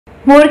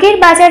মুরগির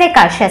বাজারে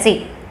কারসাজি,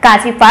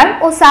 কাজী ফার্ম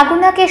ও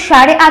সাগুনাকে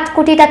 8.5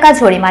 কোটি টাকা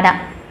জরিমানা।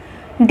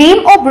 ডিম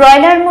ও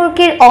ব্রয়লার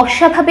মুরগির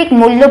অস্বাভাবিক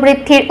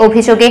মূল্যবৃদ্ধির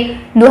অভিযোগে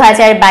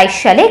 2022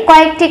 সালে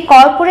কয়েকটি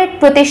কর্পোরেট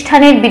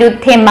প্রতিষ্ঠানের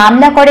বিরুদ্ধে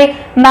মামলা করে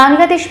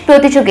বাংলাদেশ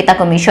প্রতিযোগিতা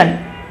কমিশন।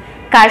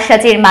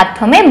 কারসাজির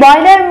মাধ্যমে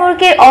ব্রয়লার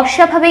মুরগির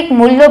অস্বাভাবিক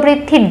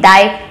মূল্যবৃদ্ধির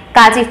দায়ে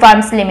কাজী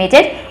farms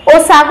limited O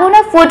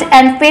Saguna food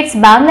and feeds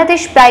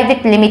Bangladesh private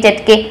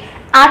লিমিটেডকে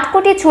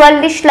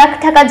 8,44,00,000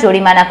 টাকা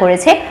জরিমানা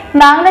করেছে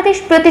বাংলাদেশ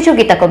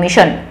প্রতিযোগিতা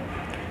কমিশন।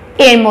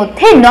 এর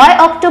মধ্যে 9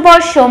 অক্টোবর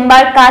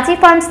সোমবার কাজী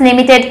farms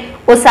limited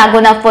O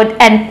Saguna food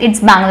and feeds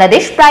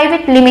Bangladesh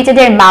private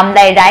লিমিটেডের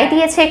মামলায় রায়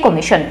দিয়েছে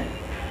কমিশন।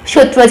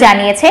 সূত্র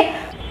জানিয়েছে,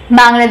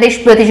 বাংলাদেশ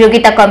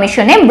প্রতিযোগিতা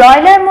কমিশনে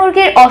ব্রয়লার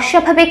মুরগির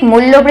অস্বাভাবিক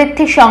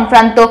মূল্যবৃদ্ধি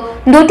সংক্রান্ত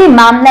দুটি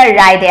মামলার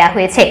রায় দেয়া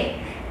হয়েছে।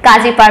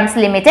 কাজী ফার্মস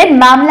লিমিটেড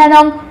মামলা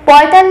নং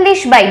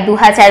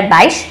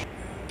 45/2022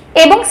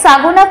 এবং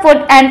Saguna food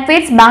and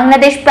feeds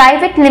Bangladesh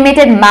private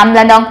limited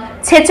মামলা নং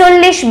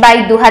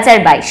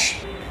 46/2022।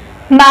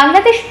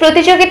 বাংলাদেশ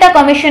প্রতিযোগিতা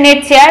কমিশনের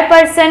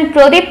চেয়ারপারসন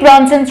প্রদীপ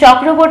রঞ্জন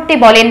চক্রবর্তী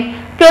বলেন,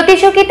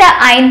 প্রতিযোগিতা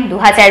আইন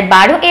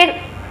 2012 এর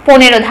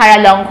 15 ধারা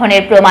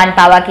লঙ্ঘনের প্রমাণ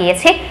পাওয়া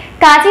গিয়েছে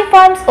কাজী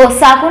ফার্মস ও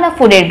সাগুনা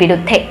ফুডের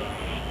বিরুদ্ধে।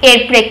 এর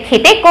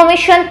প্রেক্ষিতে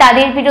কমিশন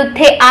তাদের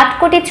বিরুদ্ধে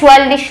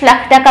 8,44,00,000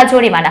 টাকা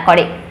জরিমানা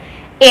করে।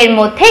 এর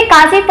মধ্যে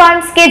কাজী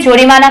ফার্মসকে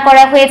জরিমানা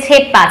করা হয়েছে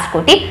 5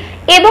 কোটি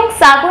এবং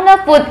Saguna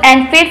food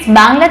and feeds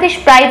Bangladesh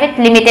private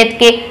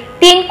লিমিটেডকে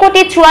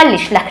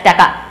 3,44,00,000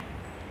 টাকা।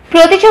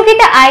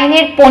 প্রতিযোগিতা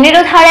আইনের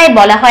 15 ধারায়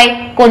বলা হয়,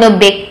 কোনো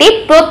ব্যক্তি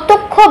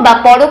প্রত্যক্ষ বা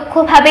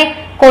পরোক্ষভাবে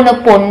কোনো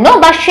পণ্য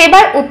বা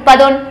সেবার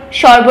উৎপাদন,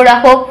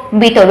 সরবরাহ,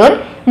 বিতরণ,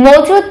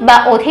 মজুত বা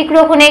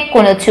অধিগ্রহণে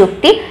কোনো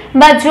চুক্তি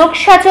বা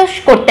যোগসাজশ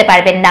করতে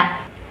পারবেন না,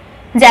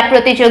 যা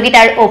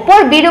প্রতিযোগিতার ওপর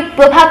বিরূপ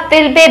প্রভাব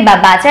ফেলবে বা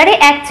বাজারে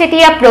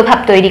একচেটিয়া প্রভাব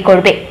তৈরি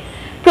করবে।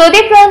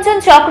 প্রদীপ রঞ্জন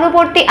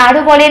চক্রবর্তী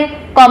আরো বলেন,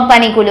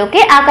 কোম্পানিগুলোকে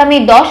আগামী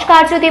 10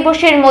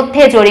 কার্যদিবসের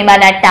মধ্যে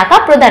জরিমানার টাকা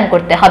প্রদান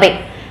করতে হবে,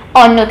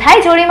 অন্যথায়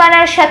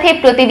জরিমানার সাথে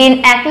প্রতিদিন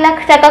 1 লাখ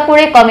টাকা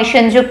করে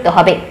কমিশন যুক্ত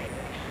হবে।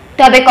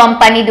 তবে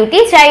কোম্পানি দুটি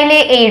চাইলে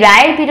এই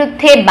রায়ের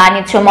বিরুদ্ধে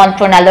বাণিজ্য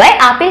মন্ত্রণালয়ে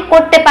আপিল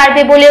করতে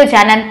পারবে বলেও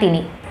জানান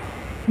তিনি।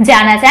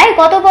 জানা যায়,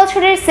 গত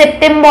বছরের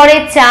সেপ্টেম্বরে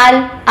চাল,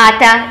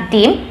 আটা,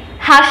 ডিম,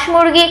 হাঁস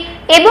মুরগি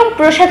এবং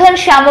প্রসাধন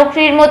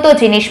সামগ্রীর মতো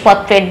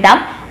জিনিসপত্রের দাম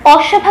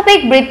অস্বাভাবিক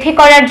বৃদ্ধি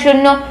করার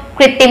জন্য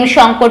কৃত্রিম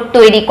সংকট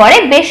তৈরি করে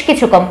বেশ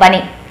কিছু কোম্পানি।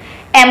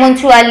 এমন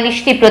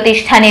 44টি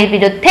প্রতিষ্ঠানের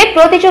বিরুদ্ধে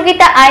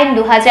প্রতিযোগিতা আইন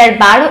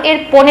 2012 এর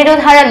 15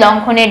 ধারা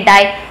লঙ্ঘনের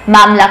দায়ে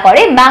মামলা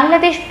করে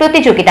বাংলাদেশ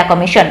প্রতিযোগিতা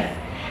কমিশন।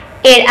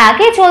 এর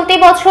আগে চলতি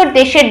বছর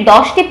দেশের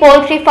 10টি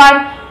পোল্ট্রি ফার্ম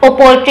ও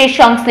পোল্ট্রি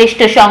সংশ্লিষ্ট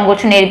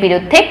সংগঠনের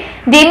বিরুদ্ধে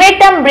ডিমের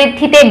দাম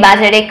বৃদ্ধিতে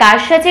বাজারে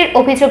কারসাজির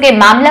অভিযোগে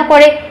মামলা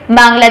করে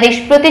বাংলাদেশ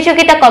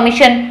প্রতিযোগিতা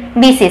কমিশন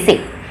বিসিসি।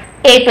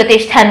 এই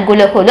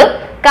প্রতিষ্ঠানগুলো হলো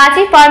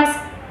কাজী farms,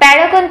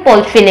 Paragon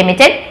poultry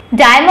limited,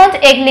 diamond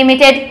egg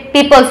limited,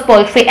 people's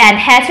poultry and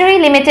hatchery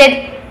limited,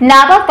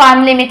 নাবা farm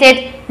limited,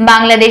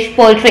 Bangladesh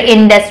poultry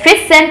industries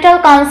central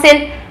council,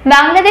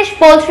 Bangladesh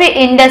poultry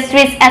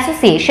industries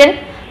association,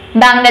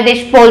 Bangladesh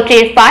poultry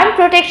farm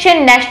protection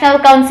national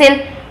council,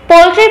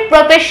 poultry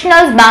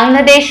professionals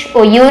Bangladesh O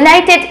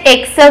United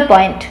Excel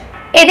point.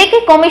 এদিকে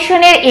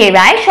কমিশনের এই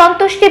রায়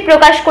সন্তুষ্টি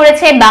প্রকাশ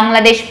করেছে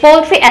Bangladesh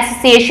poultry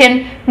association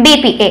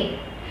BPA.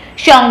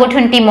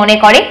 সংগঠনটি মনে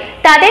করে,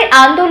 তাদের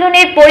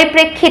আন্দোলনের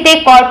পরিপ্রেক্ষিতে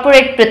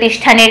কর্পোরেট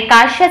প্রতিষ্ঠানের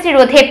কারসাজি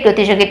রোধে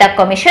প্রতিযোগিতা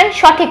কমিশন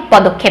সঠিক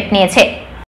পদক্ষেপ নিয়েছে।